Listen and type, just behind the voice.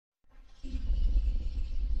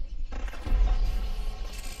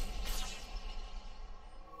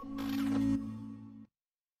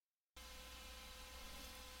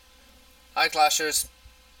Hi Clashers,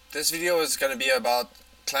 this video is going to be about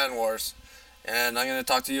Clan Wars, and I'm going to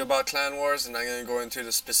talk to you about Clan Wars, and I'm going to go into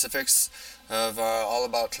the specifics of all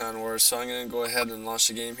about Clan Wars. So I'm going to go ahead and launch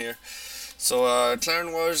the game here. So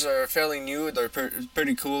Clan Wars are fairly new. They're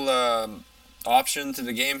pretty cool option to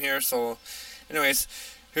the game here. So anyways,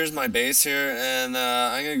 here's my base here, and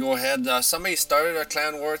I'm going to go ahead. Somebody started a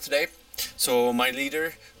Clan War today. So my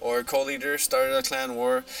leader or co-leader started a clan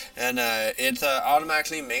war, and it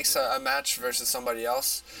automatically makes a match versus somebody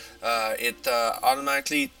else. It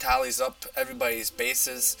automatically tallies up everybody's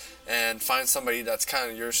bases and finds somebody that's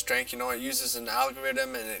kind of your strength. You know, it uses an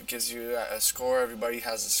algorithm and it gives you a score. Everybody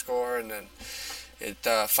has a score, and then it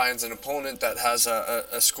finds an opponent that has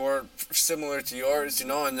a score similar to yours. You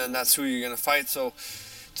know, and then that's who you're gonna fight. So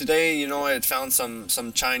today, you know, it found some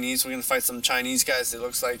Chinese. We're gonna fight some Chinese guys, it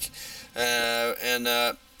looks like,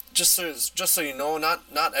 just so you know,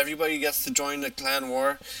 not everybody gets to join the clan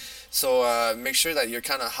war. So make sure that you're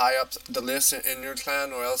kind of high up the list in your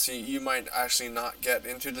clan, or else you might actually not get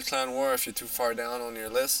into the clan war if you're too far down on your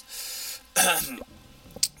list.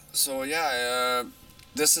 So yeah,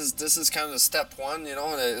 this is kind of step one, you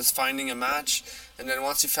know, is finding a match, and then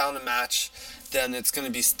once you found a match, then it's going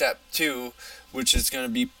to be step two, which is going to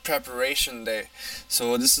be preparation day.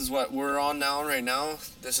 So this is what we're on right now.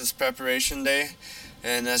 This is preparation day,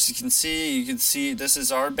 and as you can see this is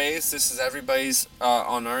our base. This is everybody's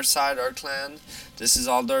on our side, our clan. This is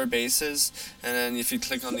all their bases, and then if you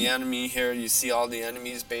click on the enemy here, you see all the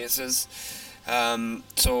enemies' bases.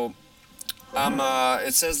 So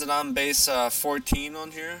it says that I'm base 14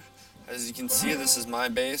 on here. As you can see, this is my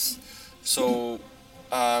base. So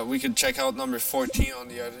we could check out number 14 on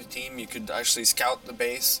the other team. You could actually scout the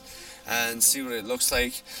base and see what it looks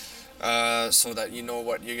like, so that you know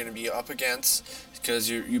what you're going to be up against, because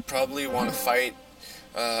you probably want to fight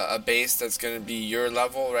a base that's going to be your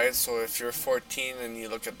level, right? So if you're 14 and you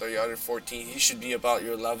look at the other 14, he should be about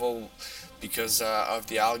your level, because of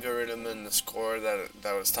the algorithm and the score that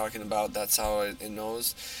I was talking about. That's how it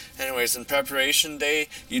knows. Anyways, in preparation day,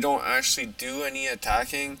 you don't actually do any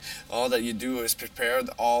attacking. All that you do is prepare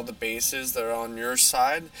all the bases that are on your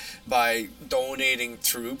side by donating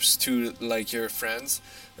troops to, like, your friends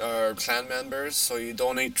or clan members. So you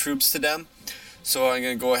donate troops to them. So I'm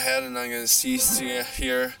going to go ahead and I'm going to see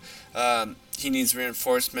here, he needs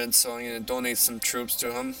reinforcements, so I'm going to donate some troops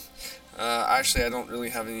to him. Actually, I don't really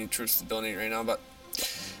have any troops to donate right now, but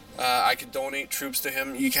I could donate troops to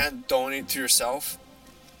him. You can't donate to yourself.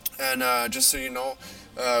 And just so you know,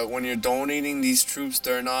 when you're donating these troops,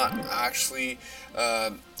 they're not actually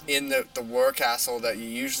in the war castle that you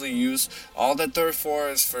usually use. All that they're for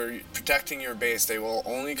is for protecting your base. They will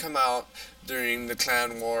only come out during the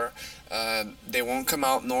clan war. They won't come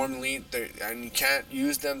out normally, and you can't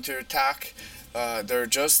use them to attack. They're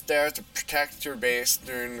just there to protect your base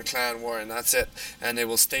during the clan war, and that's it. And they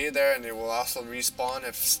will stay there, and they will also respawn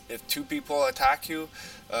if two people attack you.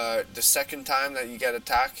 The second time that you get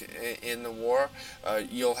attacked in the war,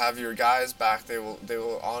 you'll have your guys back. They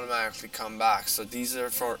will automatically come back. So these are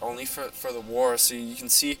only for the war. So you can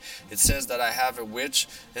see it says that I have a witch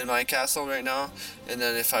in my castle right now, and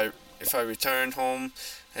then if I return home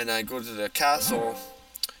and I go to the castle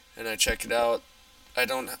and I check it out, I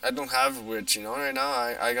don't have a witch, you know, right now.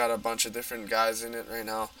 I got a bunch of different guys in it right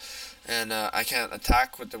now, and I can't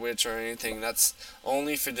attack with the witch or anything. That's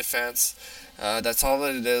only for defense. That's all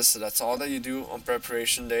that it is. So that's all that you do on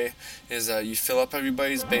preparation day, is you fill up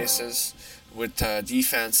everybody's bases with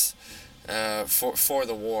defense for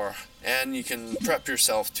the war, and you can prep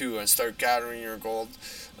yourself too and start gathering your gold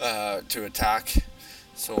to attack.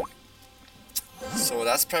 So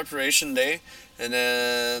that's preparation day, and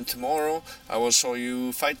then tomorrow I will show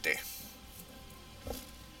you fight day.